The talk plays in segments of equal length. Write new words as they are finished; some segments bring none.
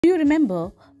Do you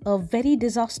remember a very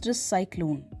disastrous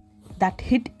cyclone that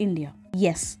hit India?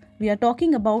 Yes, we are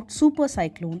talking about super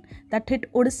cyclone that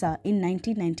hit Odisha in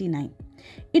 1999.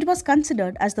 It was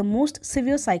considered as the most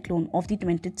severe cyclone of the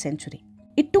 20th century.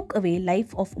 It took away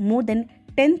life of more than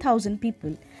 10,000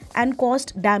 people and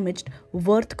caused damage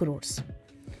worth crores.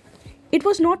 It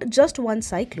was not just one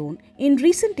cyclone. In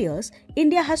recent years,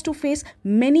 India has to face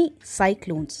many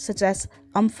cyclones such as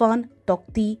Amphan,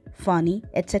 Taukte, Fani,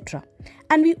 etc.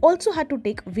 And we also had to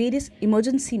take various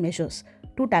emergency measures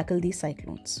to tackle these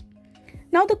cyclones.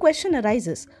 Now the question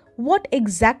arises, what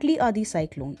exactly are these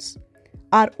cyclones?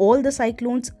 Are all the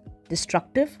cyclones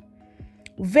destructive?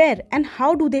 Where and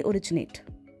how do they originate?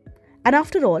 And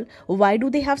after all, why do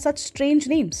they have such strange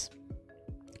names?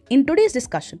 In today's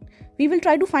discussion, we will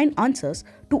try to find answers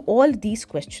to all these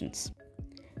questions.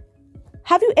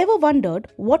 Have you ever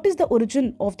wondered what is the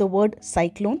origin of the word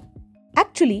cyclone?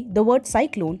 Actually, the word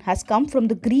cyclone has come from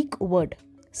the Greek word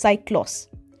cyclos,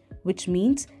 which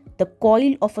means the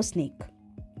coil of a snake.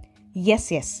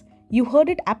 Yes, you heard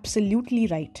it absolutely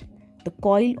right. The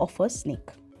coil of a snake.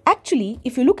 Actually,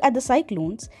 if you look at the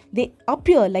cyclones, they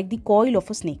appear like the coil of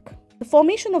a snake. The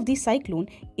formation of these cyclone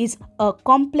is a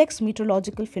complex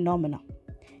meteorological phenomena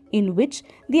in which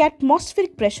the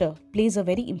atmospheric pressure plays a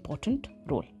very important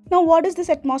role. Now, what is this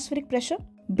atmospheric pressure?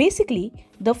 Basically,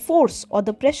 the force or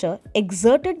the pressure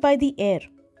exerted by the air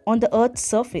on the Earth's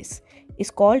surface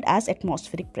is called as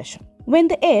atmospheric pressure. When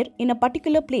the air in a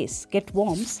particular place gets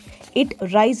warms, it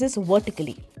rises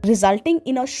vertically, resulting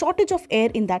in a shortage of air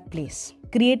in that place,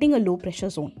 creating a low pressure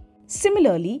zone.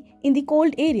 Similarly, in the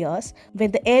cold areas,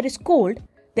 when the air is cold,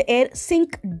 the air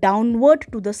sinks downward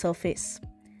to the surface,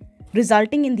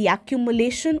 resulting in the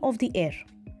accumulation of the air.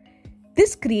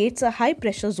 This creates a high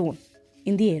pressure zone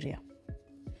in the area.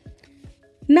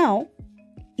 Now,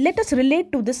 let us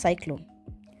relate to this cyclone.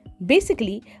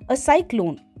 Basically, a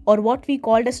cyclone, or what we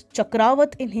call as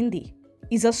Chakravat in Hindi,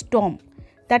 is a storm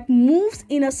that moves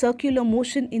in a circular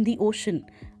motion in the ocean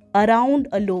around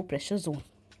a low pressure zone.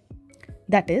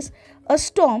 That is, a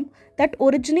storm that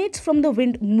originates from the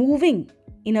wind moving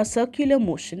in a circular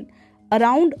motion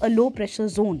around a low pressure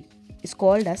zone is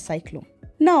called as cyclone.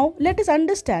 Now, let us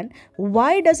understand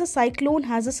why does a cyclone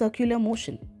has a circular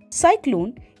motion.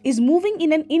 Cyclone is moving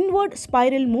in an inward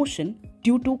spiral motion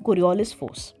due to Coriolis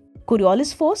force.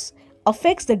 Coriolis force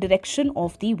affects the direction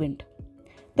of the wind.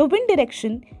 The wind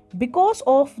direction, because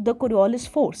of the Coriolis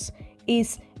force,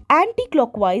 is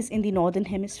anti-clockwise in the northern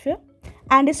hemisphere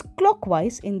and is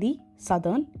clockwise in the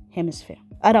southern hemisphere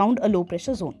around a low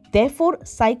pressure zone. Therefore,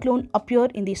 cyclone appear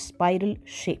in the spiral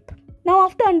shape. Now,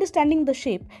 after understanding the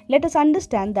shape, let us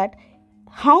understand that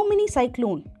how many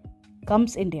cyclone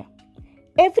comes India.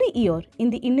 Every year in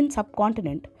the Indian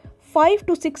subcontinent, 5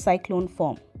 to 6 cyclone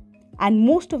form, and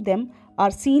most of them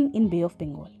are seen in Bay of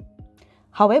Bengal.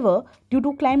 However, due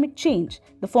to climate change,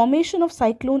 the formation of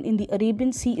cyclone in the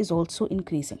Arabian Sea is also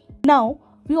increasing. Now,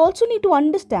 we also need to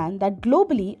understand that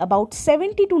globally about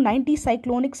 70 to 90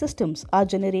 cyclonic systems are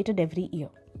generated every year.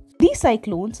 These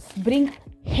cyclones bring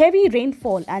heavy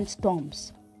rainfall and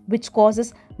storms, which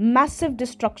causes massive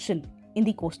destruction in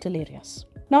the coastal areas.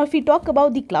 Now, if we talk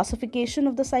about the classification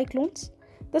of the cyclones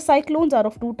are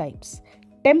of two types,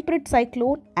 temperate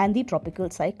cyclone and the tropical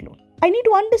cyclone. I need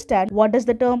to understand what does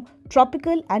the term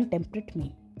tropical and temperate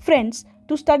mean. Friends,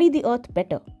 to study the earth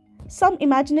better, some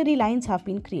imaginary lines have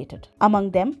been created.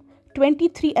 Among them,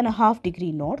 23.5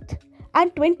 degree north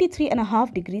and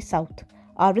 23.5 degree south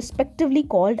are respectively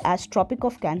called as Tropic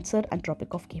of Cancer and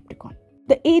Tropic of Capricorn.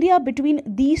 The area between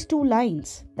these two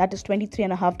lines, that is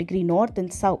 23.5 degree north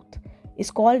and south, is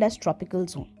called as tropical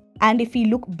zone. And if we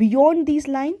look beyond these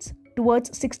lines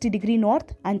towards 60 degree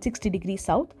north and 60 degree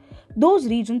south, those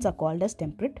regions are called as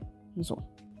temperate zone.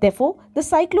 Therefore, the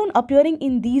cyclone appearing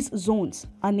in these zones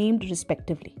are named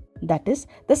respectively. That is,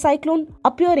 the cyclone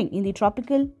appearing in the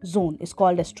tropical zone is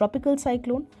called as tropical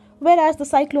cyclone, whereas the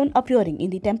cyclone appearing in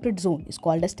the temperate zone is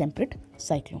called as temperate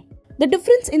cyclone. The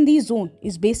difference in these zones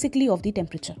is basically of the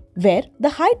temperature, where the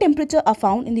high temperature are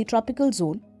found in the tropical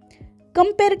zone,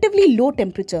 comparatively low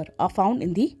temperature are found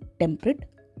in the temperate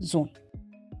zone.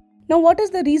 Now, what is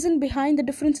the reason behind the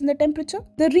difference in the temperature?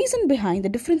 The reason behind the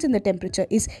difference in the temperature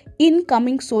is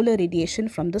incoming solar radiation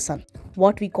from the sun,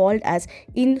 what we called as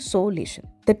insolation.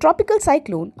 The tropical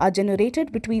cyclone are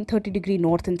generated between 30 degree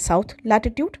north and south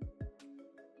latitude,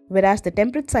 whereas the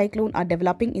temperate cyclone are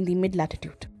developing in the mid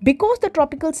latitude. Because the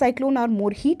tropical cyclone are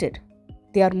more heated,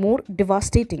 they are more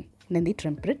devastating than the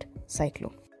temperate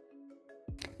cyclone.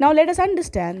 Now let us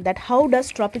understand that how does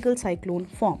tropical cyclone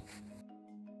form.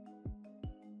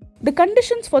 The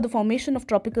conditions for the formation of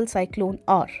tropical cyclone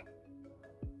are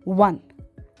 1.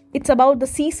 It's about the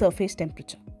sea surface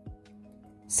temperature.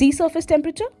 Sea surface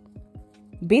temperature?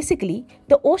 Basically,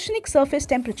 the oceanic surface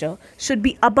temperature should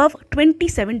be above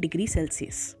 27 degrees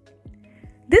Celsius.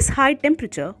 This high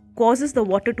temperature causes the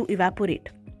water to evaporate.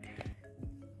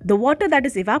 The water that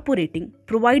is evaporating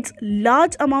provides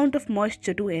large amount of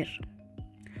moisture to air.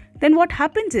 Then what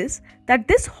happens is that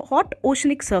this hot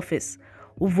oceanic surface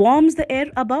warms the air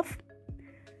above,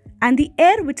 and the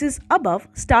air which is above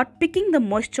start picking the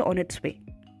moisture on its way.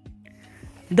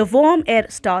 The warm air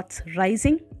starts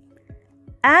rising.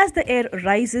 As the air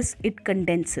rises, it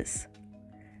condenses.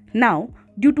 Now,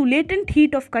 due to latent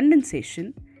heat of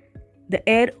condensation, the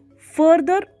air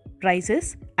further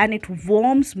rises and it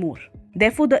warms more.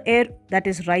 Therefore, the air that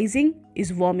is rising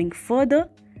is warming further.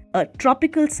 A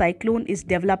tropical cyclone is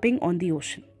developing on the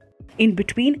ocean. In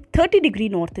between 30 degrees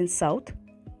north and south,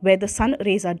 where the sun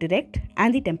rays are direct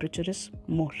and the temperature is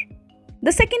more.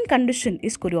 The second condition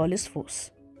is Coriolis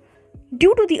force.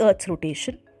 Due to the Earth's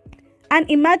rotation, an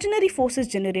imaginary force is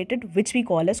generated which we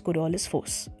call as Coriolis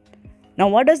force. Now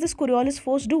what does this Coriolis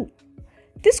force do?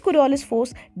 This Coriolis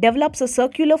force develops a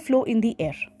circular flow in the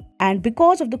air, and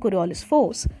because of the Coriolis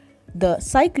force, the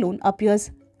cyclone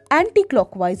appears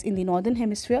anti-clockwise in the northern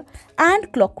hemisphere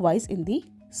and clockwise in the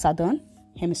southern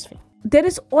hemisphere. There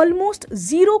is almost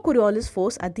zero Coriolis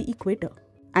force at the equator,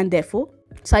 and therefore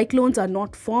cyclones are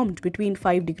not formed between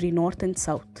 5 degrees north and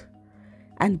south,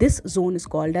 and this zone is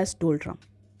called as doldrum.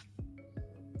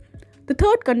 The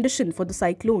third condition for the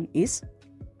cyclone is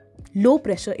low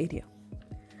pressure area.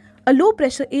 A low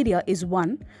pressure area is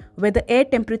one where the air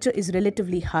temperature is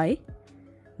relatively high,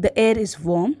 the air is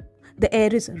warm, the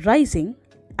air is rising,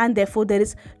 and therefore there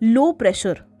is low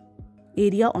pressure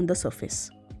area on the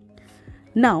surface.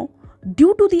 Now,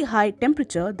 due to the high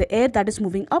temperature, the air that is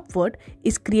moving upward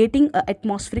is creating an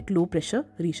atmospheric low pressure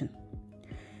region.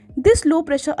 This low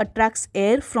pressure attracts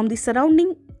air from the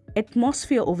surrounding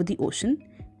atmosphere over the ocean,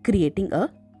 creating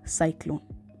a cyclone.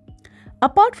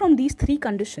 Apart from these three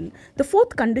conditions, the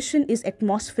fourth condition is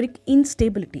atmospheric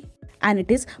instability, and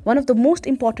it is one of the most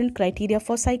important criteria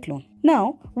for cyclone.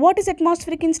 Now, what is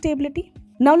atmospheric instability?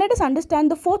 Now let us understand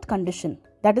the fourth condition,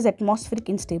 that is atmospheric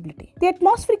instability. The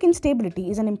atmospheric instability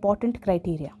is an important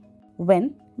criteria.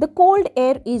 When the cold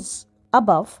air is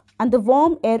above and the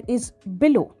warm air is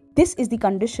below, this is the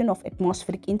condition of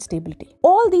atmospheric instability.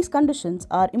 All these conditions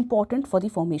are important for the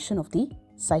formation of the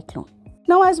cyclone.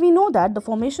 Now, as we know that the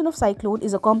formation of cyclone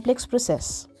is a complex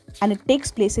process and it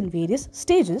takes place in various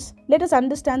stages, let us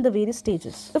understand the various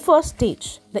stages. The first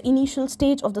stage, the initial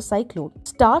stage of the cyclone,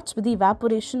 starts with the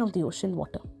evaporation of the ocean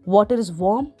water. Water is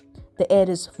warm, the air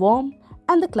is warm,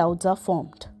 and the clouds are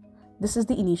formed. This is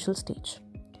the initial stage.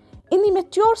 In the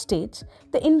mature stage,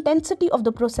 the intensity of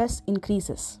the process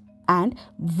increases and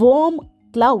warm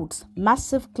clouds,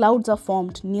 massive clouds are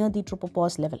formed near the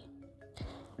tropopause level.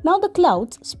 Now the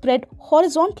clouds spread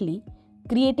horizontally,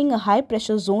 creating a high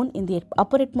pressure zone in the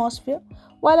upper atmosphere,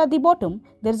 while at the bottom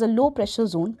there is a low pressure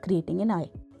zone creating an eye.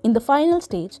 In the final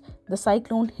stage, the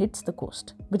cyclone hits the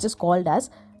coast, which is called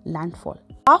as landfall.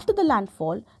 After the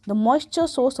landfall, the moisture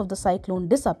source of the cyclone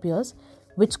disappears,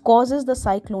 which causes the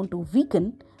cyclone to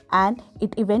weaken and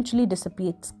it eventually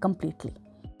dissipates completely.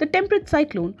 The temperate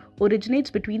cyclone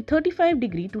originates between 35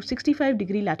 degree to 65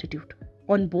 degree latitude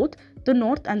on both the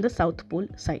north and the south pole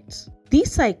sides.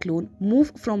 These cyclones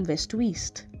move from west to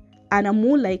east and are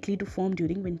more likely to form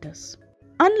during winters.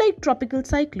 Unlike tropical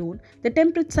cyclone, the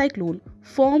temperate cyclone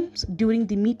forms during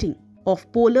the meeting of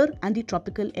polar and the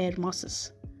tropical air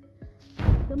masses.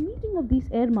 The meeting of these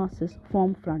air masses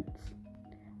form fronts.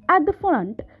 At the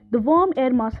front, the warm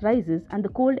air mass rises and the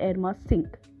cold air mass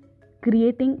sink,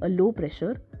 creating a low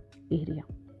pressure area.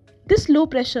 This low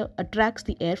pressure attracts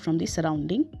the air from the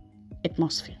surrounding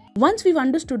atmosphere. Once we've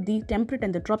understood the temperate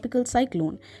and the tropical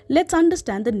cyclone, let's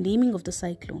understand the naming of the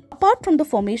cyclone. Apart from the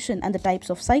formation and the types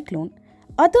of cyclone,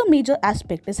 other major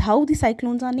aspect is how the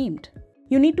cyclones are named.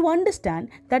 You need to understand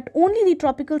that only the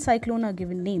tropical cyclone are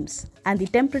given names and the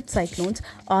temperate cyclones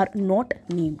are not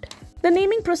named. The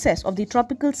naming process of the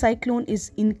tropical cyclone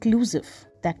is inclusive.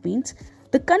 That means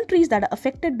the countries that are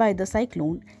affected by the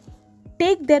cyclone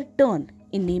take their turn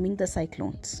in naming the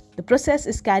cyclones. The process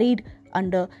is carried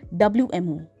under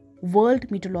WMO, World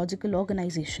Meteorological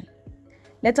Organization.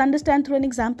 Let's understand through an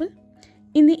example.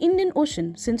 In the Indian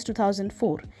Ocean since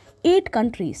 2004, 8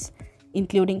 countries,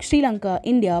 including Sri Lanka,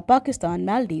 India, Pakistan,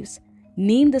 Maldives,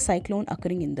 named the cyclone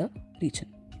occurring in the region.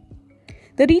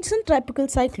 The recent tropical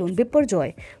cyclone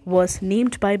Biparjoy was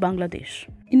named by Bangladesh.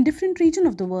 In different regions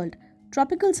of the world,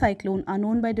 tropical cyclones are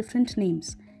known by different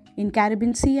names. In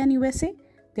Caribbean Sea and USA,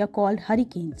 they are called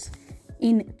hurricanes.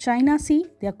 In China Sea,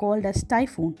 they are called as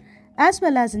typhoon. As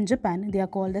well as in Japan, they are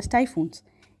called as typhoons.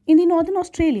 In the northern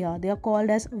Australia, they are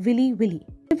called as Willy Willy.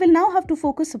 We will now have to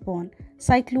focus upon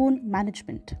cyclone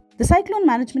management. The cyclone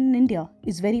management in India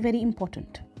is very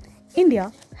important.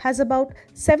 India has about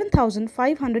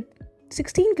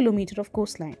 7,516 km of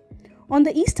coastline. On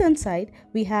the eastern side,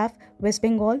 we have West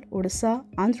Bengal, Odisha,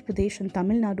 Andhra Pradesh and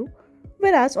Tamil Nadu,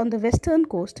 whereas on the western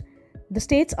coast, the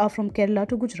states are from Kerala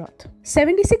to Gujarat.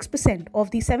 76%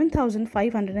 of the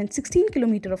 7,516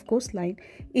 km of coastline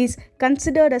is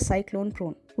considered as cyclone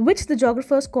prone, which the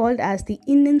geographers called as the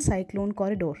Inland Cyclone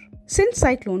Corridor. Since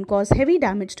cyclone cause heavy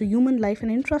damage to human life and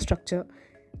infrastructure,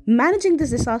 managing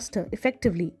this disaster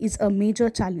effectively is a major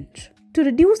challenge. To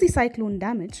reduce the cyclone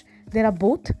damage, there are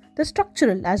both the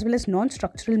structural as well as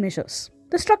non-structural measures.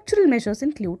 The structural measures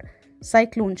include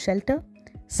cyclone shelter,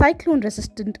 cyclone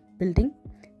resistant building,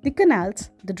 the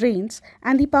canals, the drains,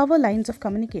 and the power lines of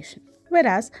communication.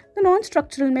 Whereas the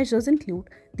non-structural measures include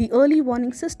the early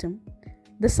warning system,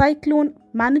 the cyclone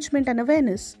management and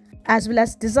awareness, as well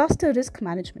as disaster risk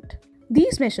management.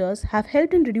 These measures have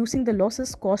helped in reducing the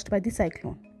losses caused by the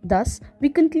cyclone. Thus, we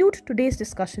conclude today's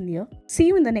discussion here. See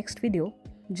you in the next video.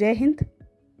 Jai Hind.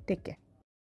 Take care.